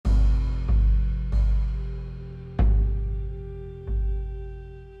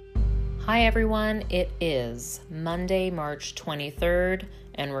Hi everyone, it is Monday, March 23rd,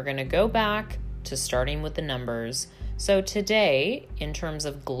 and we're going to go back to starting with the numbers. So today, in terms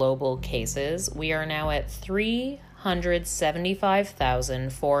of global cases, we are now at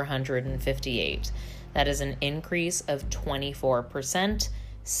 375,458. That is an increase of 24%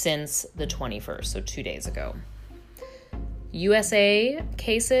 since the 21st, so 2 days ago. USA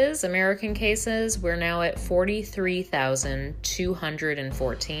cases, American cases, we're now at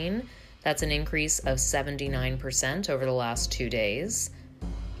 43,214. That's an increase of 79% over the last 2 days.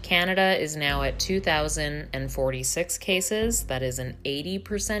 Canada is now at 2,046 cases. That is an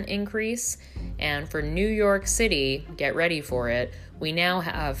 80% increase. And for New York City, get ready for it, we now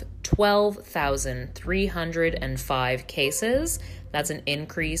have 12,305 cases. That's an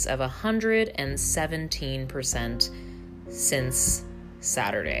increase of 117% since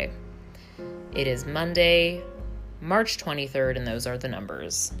Saturday. It is Monday, March 23rd, and those are the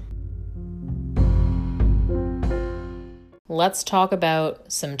numbers. Let's talk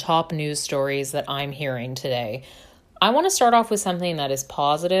about some top news stories that I'm hearing today. I want to start off with something that is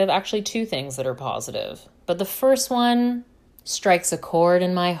positive, actually two things that are positive. But the first one strikes a chord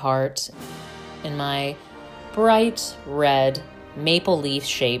in my heart, in my bright red maple leaf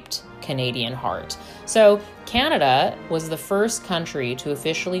shaped Canadian heart. So Canada was the first country to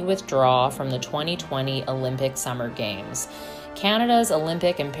officially withdraw from the 2020 Olympic Summer Games. Canada's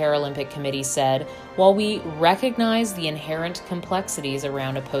Olympic and Paralympic Committee said, while we recognize the inherent complexities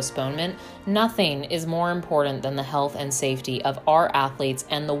around a postponement, nothing is more important than the health and safety of our athletes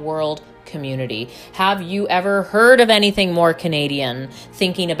and the world community. Have you ever heard of anything more Canadian,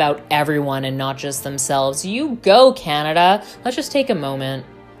 thinking about everyone and not just themselves? You go, Canada. Let's just take a moment.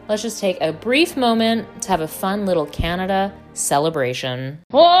 Let's just take a brief moment to have a fun little Canada celebration.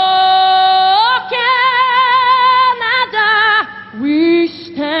 Oh, Canada, we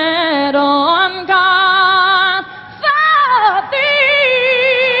stand on guard for thee.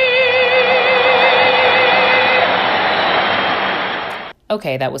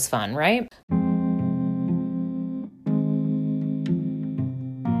 Okay, that was fun, right?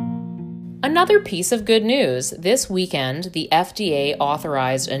 Another piece of good news. This weekend, the FDA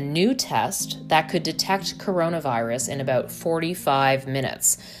authorized a new test that could detect coronavirus in about 45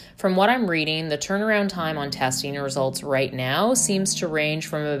 minutes. From what I'm reading, the turnaround time on testing results right now seems to range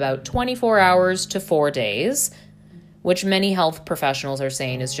from about 24 hours to 4 days, which many health professionals are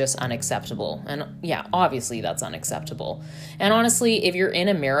saying is just unacceptable. And yeah, obviously that's unacceptable. And honestly, if you're in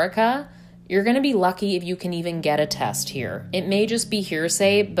America, you're going to be lucky if you can even get a test here. It may just be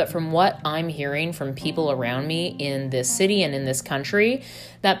hearsay, but from what I'm hearing from people around me in this city and in this country,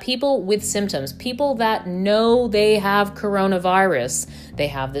 that people with symptoms, people that know they have coronavirus, they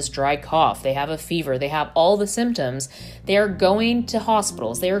have this dry cough, they have a fever, they have all the symptoms, they are going to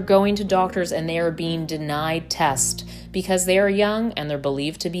hospitals, they are going to doctors, and they are being denied tests because they are young and they're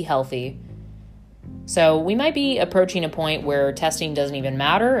believed to be healthy. So we might be approaching a point where testing doesn't even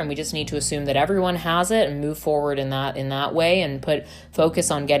matter, and we just need to assume that everyone has it and move forward in that way and put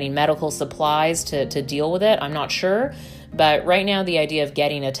focus on getting medical supplies to deal with it. I'm not sure. But right now, the idea of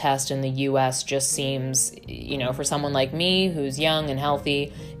getting a test in the US just seems, for someone like me who's young and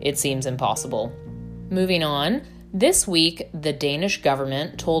healthy, it seems impossible. Moving on. This week, the Danish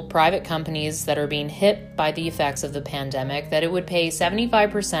government told private companies that are being hit by the effects of the pandemic that it would pay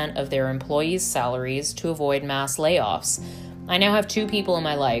 75% of their employees' salaries to avoid mass layoffs. I now have 2 people in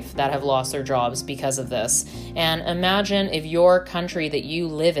my life that have lost their jobs because of this. And imagine if your country that you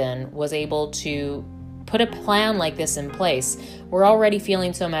live in was able to put a plan like this in place. We're already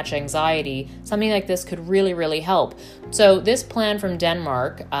feeling so much anxiety. Something like this could really, really help. So this plan from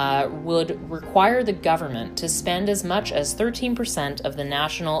Denmark would require the government to spend as much as 13% of the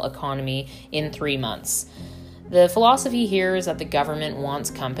national economy in 3 months. The philosophy here is that the government wants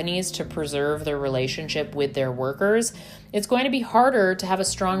companies to preserve their relationship with their workers. It's going to be harder to have a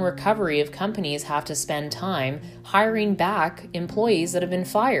strong recovery if companies have to spend time hiring back employees that have been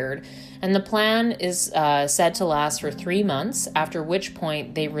fired. And the plan is said to last for 3 months, after which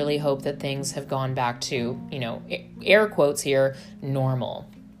point they really hope that things have gone back to, air quotes here, normal.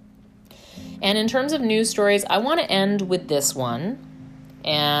 And in terms of news stories, I want to end with this one.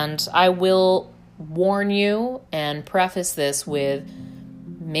 And I will warn you and preface this with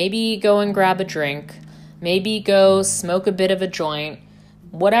maybe go and grab a drink, maybe go smoke a bit of a joint,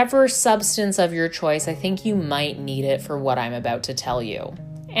 whatever substance of your choice. I think you might need it for what I'm about to tell you.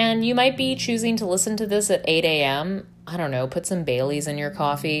 And you might be choosing to listen to this at 8 a.m. I don't know, put some Baileys in your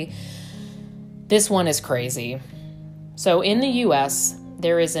coffee. This one is crazy. So in the US,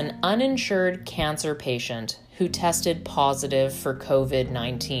 there is an uninsured cancer patient who tested positive for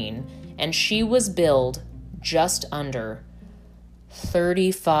COVID-19. and she was billed just under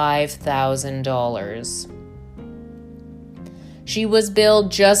 $35,000. She was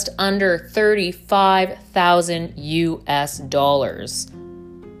billed just under 35,000 US dollars.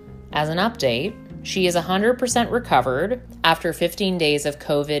 As an update, she is 100% recovered after 15 days of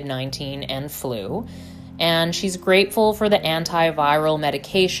COVID-19 and flu, and she's grateful for the antiviral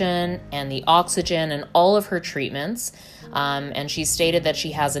medication and the oxygen and all of her treatments. And she stated that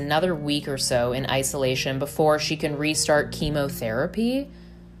she has another week or so in isolation before she can restart chemotherapy.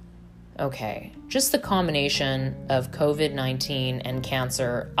 Okay, just the combination of COVID-19 and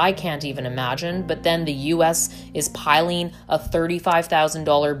cancer, I can't even imagine. But then the US is piling a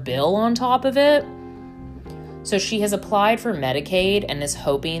 $35,000 bill on top of it. So she has applied for Medicaid and is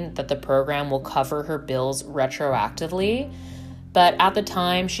hoping that the program will cover her bills retroactively. But at the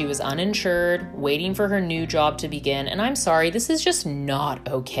time, she was uninsured, waiting for her new job to begin. And I'm sorry, this is just not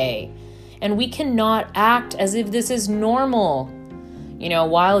okay. And we cannot act as if this is normal. You know, a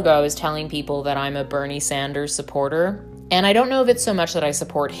while ago, I was telling people that I'm a Bernie Sanders supporter. And I don't know if it's so much that I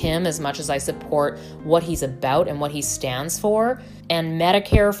support him as much as I support what he's about and what he stands for. And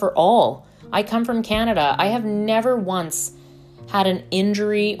Medicare for all. I come from Canada. I have never once had an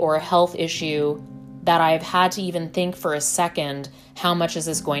injury or a health issue that I've had to even think for a second, how much is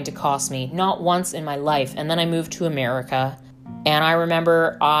this going to cost me? Not once in my life. And then I moved to America. And I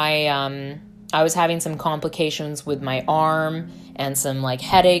remember I was having some complications with my arm and some like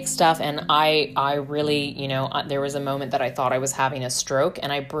headache stuff. And I really, there was a moment that I thought I was having a stroke,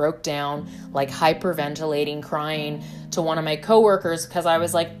 and I broke down like hyperventilating, crying to one of my coworkers because I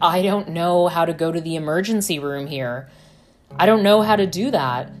was like, I don't know how to go to the emergency room here. I don't know how to do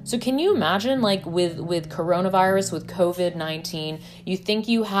that. So can you imagine, like with coronavirus, with COVID-19, you think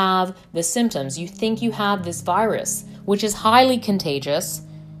you have the symptoms, you think you have this virus, which is highly contagious.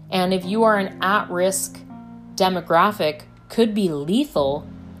 And if you are an at-risk demographic, could be lethal.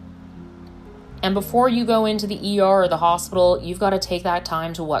 And before you go into the ER or the hospital, you've got to take that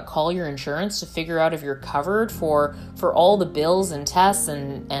time to call your insurance to figure out if you're covered for all the bills and tests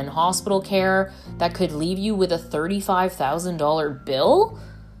and hospital care that could leave you with a $35,000 bill?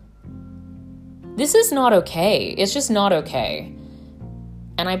 This is not okay. It's just not okay.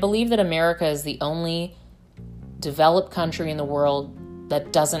 And I believe that America is the only developed country in the world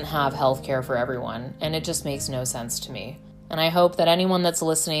that doesn't have healthcare for everyone. And it just makes no sense to me. And I hope that anyone that's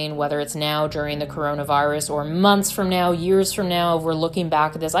listening, whether it's now during the coronavirus or months from now, years from now, if we're looking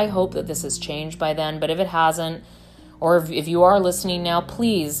back at this, I hope that this has changed by then. But if it hasn't, or if you are listening now,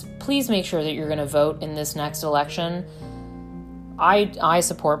 please make sure that you're going to vote in this next election. I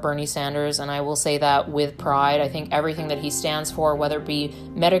support Bernie Sanders, and I will say that with pride. I think everything that he stands for, whether it be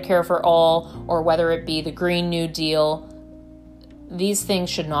Medicare for all or whether it be the Green New Deal, these things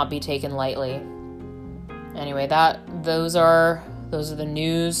should not be taken lightly. Anyway, those are the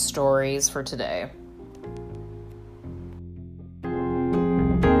news stories for today.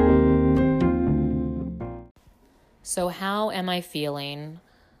 So how am I feeling?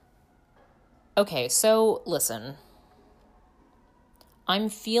 Okay, so listen. I'm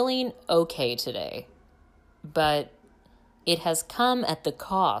feeling okay today, but it has come at the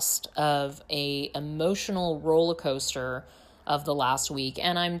cost of an emotional roller coaster of the last week.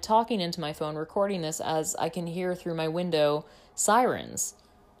 And I'm talking into my phone, recording this, as I can hear through my window sirens.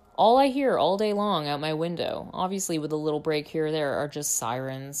 All I hear all day long out my window, obviously with a little break here or there, are just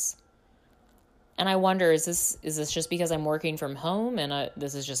sirens. And I wonder, is this just because I'm working from home and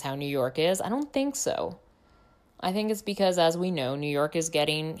this is just how New York is? I don't think so. I think it's because, as we know, New York is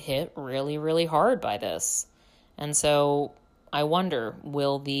getting hit really, really hard by this. And so I wonder,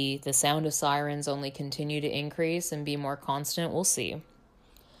 will the sound of sirens only continue to increase and be more constant? We'll see.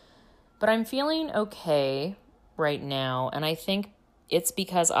 But I'm feeling okay right now, and I think it's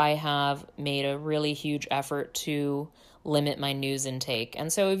because I have made a really huge effort to limit my news intake.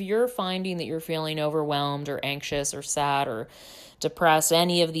 And so if you're finding that you're feeling overwhelmed or anxious or sad or depressed,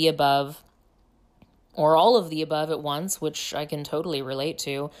 any of the above, or all of the above at once, which I can totally relate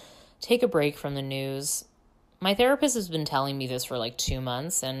to, take a break from the news. My therapist has been telling me this for like 2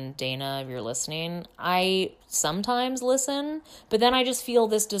 months, and Dana, if you're listening, I sometimes listen, but then I just feel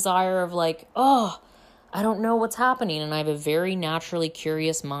this desire of like, I don't know what's happening, and I have a very naturally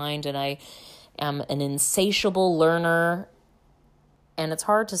curious mind, and I am an insatiable learner, and it's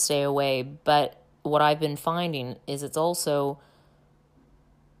hard to stay away, but what I've been finding is it's also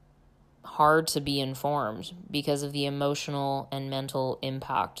hard to be informed because of the emotional and mental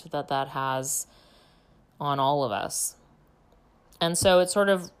impact that has on all of us. And so it's sort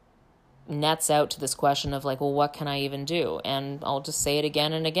of nets out to this question of like, well, what can I even do? And I'll just say it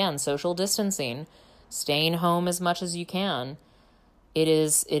again and again: social distancing, staying home as much as you can. It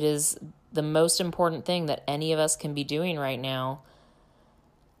is the most important thing that any of us can be doing right now.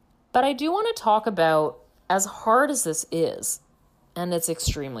 But I do want to talk about, as hard as this is, and it's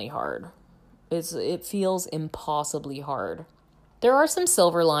extremely hard, it feels impossibly hard. There are some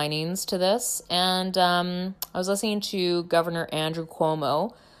silver linings to this, and I was listening to Governor Andrew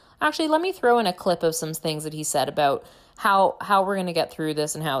Cuomo. Actually, let me throw in a clip of some things that he said about how we're going to get through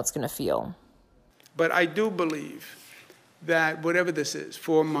this and how it's going to feel. But I do believe that whatever this is,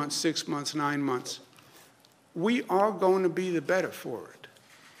 4 months, 6 months, 9 months, we are going to be the better for it.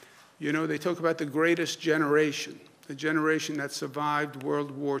 You know, they talk about the greatest generation, the generation that survived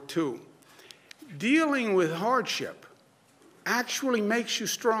World War II. Dealing with hardship actually makes you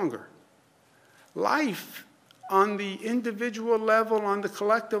stronger. Life, on the individual level, on the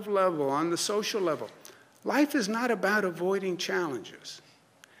collective level, on the social level, life is not about avoiding challenges.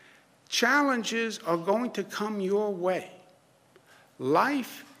 Challenges are going to come your way.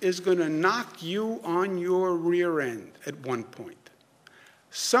 Life is going to knock you on your rear end at one point.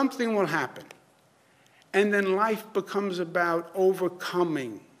 Something will happen. And then life becomes about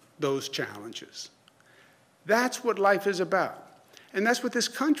overcoming those challenges. That's what life is about. And that's what this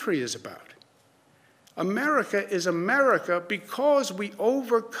country is about. America is America because we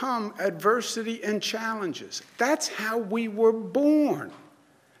overcome adversity and challenges. That's how we were born.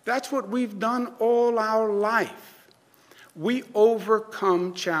 That's what we've done all our life. We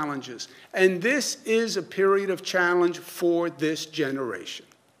overcome challenges. And this is a period of challenge for this generation.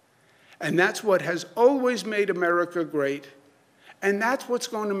 And that's what has always made America great. And that's what's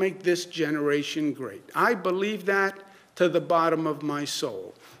going to make this generation great. I believe that to the bottom of my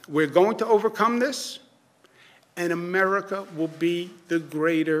soul. We're going to overcome this, and America will be the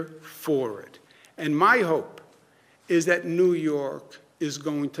greater for it. And my hope is that New York is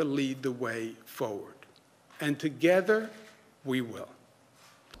going to lead the way forward. And together, we will.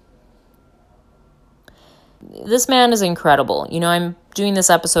 This man is incredible. You know, I'm doing this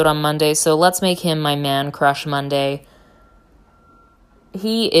episode on Monday, so let's make him my man crush Monday.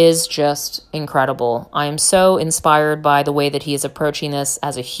 He is just incredible. I am so inspired by the way that he is approaching this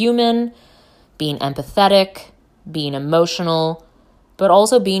as a human, being empathetic, being emotional, but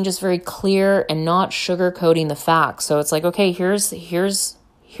also being just very clear and not sugarcoating the facts. So it's like, okay, here's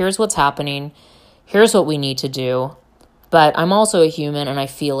what's happening. Here's what we need to do. But I'm also a human and I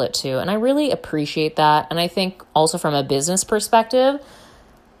feel it too. And I really appreciate that. And I think also from a business perspective,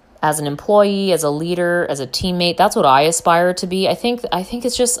 as an employee, as a leader, as a teammate, that's what I aspire to be. I think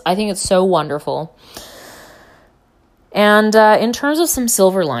it's so wonderful. And in terms of some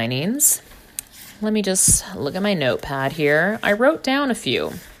silver linings, let me just look at my notepad here. I wrote down a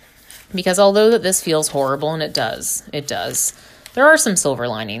few because although that this feels horrible, and it does, there are some silver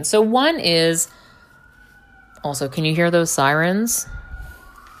linings. So one is, also, can you hear those sirens?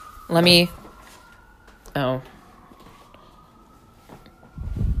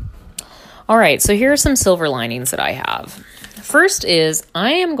 All right, so here are some silver linings that I have. First is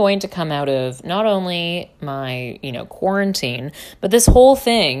I am going to come out of not only my, quarantine, but this whole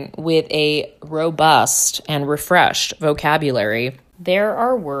thing with a robust and refreshed vocabulary. There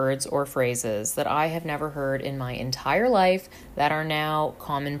are words or phrases that I have never heard in my entire life that are now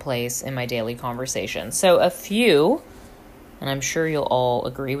commonplace in my daily conversation. So a few, and I'm sure you'll all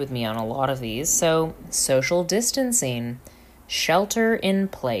agree with me on a lot of these. So social distancing, shelter in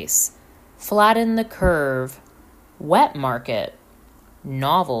place, flatten the curve, wet market,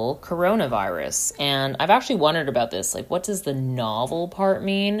 novel coronavirus. And I've actually wondered about this. Like, what does the novel part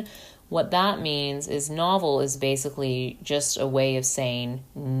mean? What that means is novel is basically just a way of saying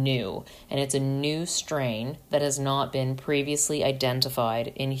new. And it's a new strain that has not been previously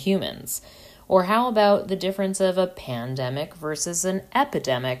identified in humans. Or how about the difference of a pandemic versus an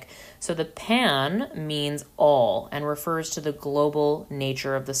epidemic? So the pan means all and refers to the global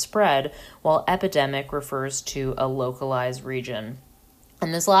nature of the spread, while epidemic refers to a localized region.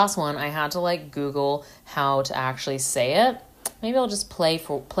 And this last one, I had to Google how to actually say it. Maybe I'll just play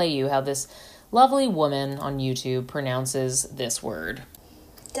you how this lovely woman on YouTube pronounces this word.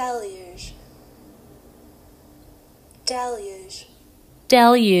 Deluge. Deluge.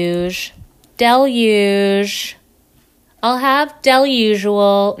 Deluge. Deluge. I'll have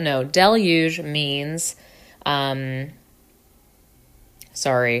delusual. No, deluge means,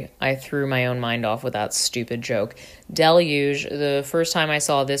 sorry, I threw my own mind off with that stupid joke. Deluge, the first time I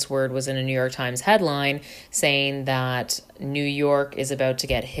saw this word was in a New York Times headline saying that New York is about to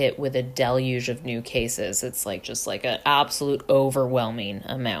get hit with a deluge of new cases. It's just an absolute overwhelming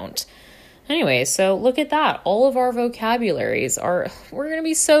amount. Anyway, so look at that. All of our vocabularies we're going to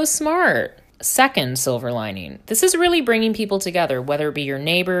be so smart. Second silver lining. This is really bringing people together, whether it be your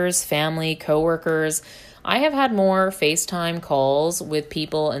neighbors, family, coworkers. I have had more FaceTime calls with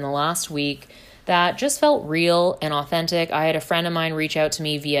people in the last week that just felt real and authentic. I had a friend of mine reach out to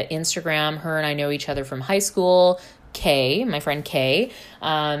me via Instagram. Her and I know each other from high school. Kay, my friend Kay.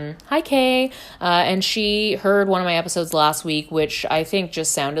 Hi, Kay. And she heard one of my episodes last week, which I think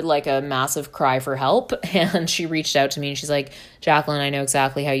just sounded like a massive cry for help. And she reached out to me and she's like, Jacqueline, I know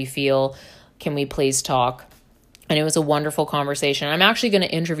exactly how you feel. Can we please talk? And it was a wonderful conversation. I'm actually going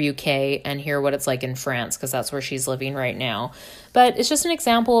to interview Kay and hear what it's like in France, because that's where she's living right now. But it's just an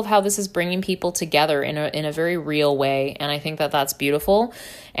example of how this is bringing people together in a very real way. And I think that that's beautiful.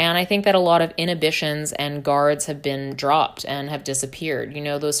 And I think that a lot of inhibitions and guards have been dropped and have disappeared. You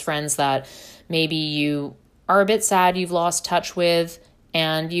know, those friends that maybe you are a bit sad you've lost touch with,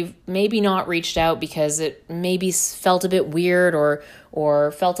 and you've maybe not reached out because it maybe felt a bit weird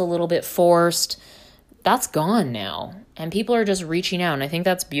or felt a little bit forced. That's gone now, and people are just reaching out, and I think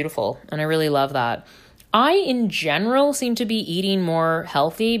that's beautiful, and I really love that. I, in general, seem to be eating more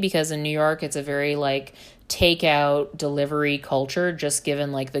healthy because in New York, it's a very, takeout delivery culture, just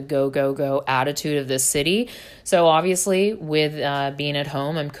given, the go attitude of this city. So, obviously, with being at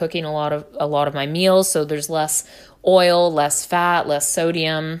home, I'm cooking a lot of my meals, so there's less oil, less fat, less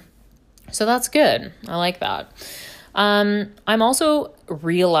sodium. So that's good. I like that. I'm also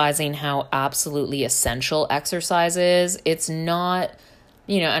realizing how absolutely essential exercise is. It's not,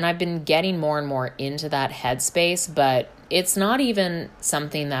 and I've been getting more and more into that headspace, but it's not even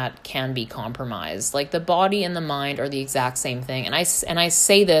something that can be compromised. The body and the mind are the exact same thing. And I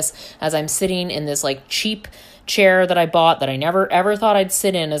say this as I'm sitting in this cheap chair that I bought that I never ever thought I'd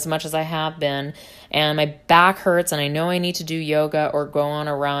sit in as much as I have been. And my back hurts and I know I need to do yoga or go on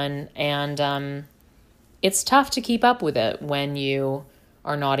a run. And, it's tough to keep up with it when you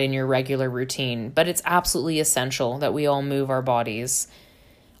are not in your regular routine, but it's absolutely essential that we all move our bodies.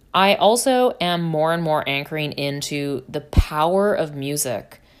 I also am more and more anchoring into the power of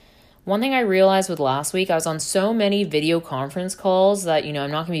music. One thing I realized with last week, I was on so many video conference calls that, I'm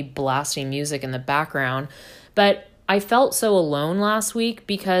not going to be blasting music in the background, but I felt so alone last week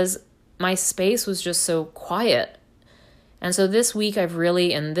because my space was just so quiet. And so this week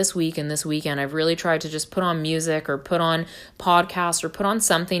and this weekend, I've really tried to just put on music or put on podcasts or put on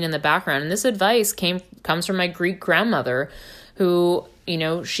something in the background. And this advice comes from my Greek grandmother who,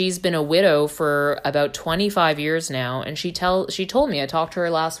 she's been a widow for about 25 years now. And she told me, I talked to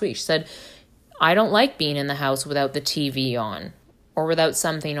her last week. She said, I don't like being in the house without the TV on or without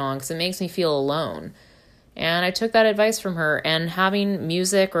something on because it makes me feel alone. And I took that advice from her, and having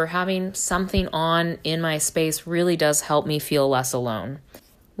music or having something on in my space really does help me feel less alone.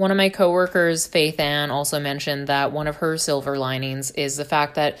 One of my coworkers, Faith Ann, also mentioned that one of her silver linings is the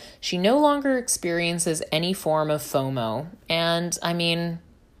fact that she no longer experiences any form of FOMO. And I mean,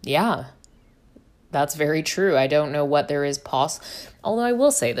 yeah, that's very true. I don't know what there is although I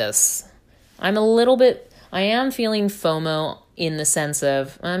will say this. I am feeling FOMO in the sense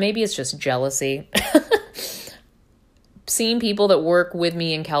of, maybe it's just jealousy. Seeing people that work with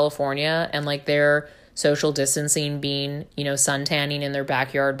me in California and their social distancing being, sun tanning in their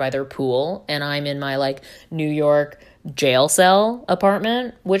backyard by their pool. And I'm in my New York jail cell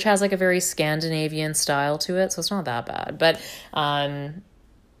apartment, which has a very Scandinavian style to it. So it's not that bad. But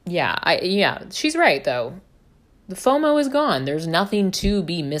yeah, she's right though. The FOMO is gone. There's nothing to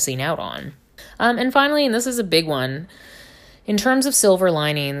be missing out on. And finally, and this is a big one, in terms of silver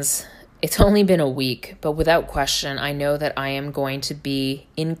linings, it's only been a week, but without question, I know that I am going to be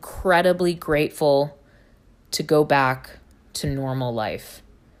incredibly grateful to go back to normal life.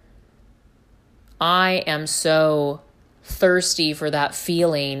 I am so thirsty for that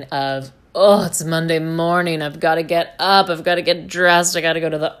feeling of, it's Monday morning. I've got to get up. I've got to get dressed. I got to go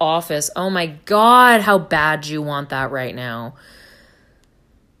to the office. Oh my God, how bad do you want that right now?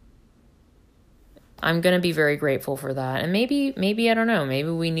 I'm going to be very grateful for that. And maybe, I don't know,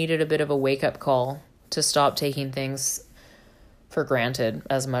 maybe we needed a bit of a wake-up call to stop taking things for granted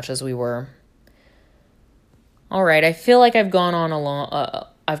as much as we were. All right, I feel like I've gone on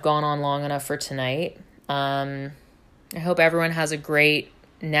long enough for tonight. I hope everyone has a great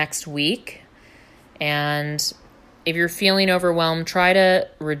next week. And if you're feeling overwhelmed, try to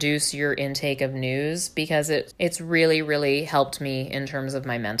reduce your intake of news because it's really, really helped me in terms of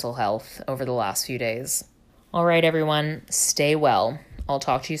my mental health over the last few days. All right, everyone, stay well. I'll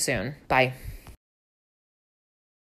talk to you soon. Bye.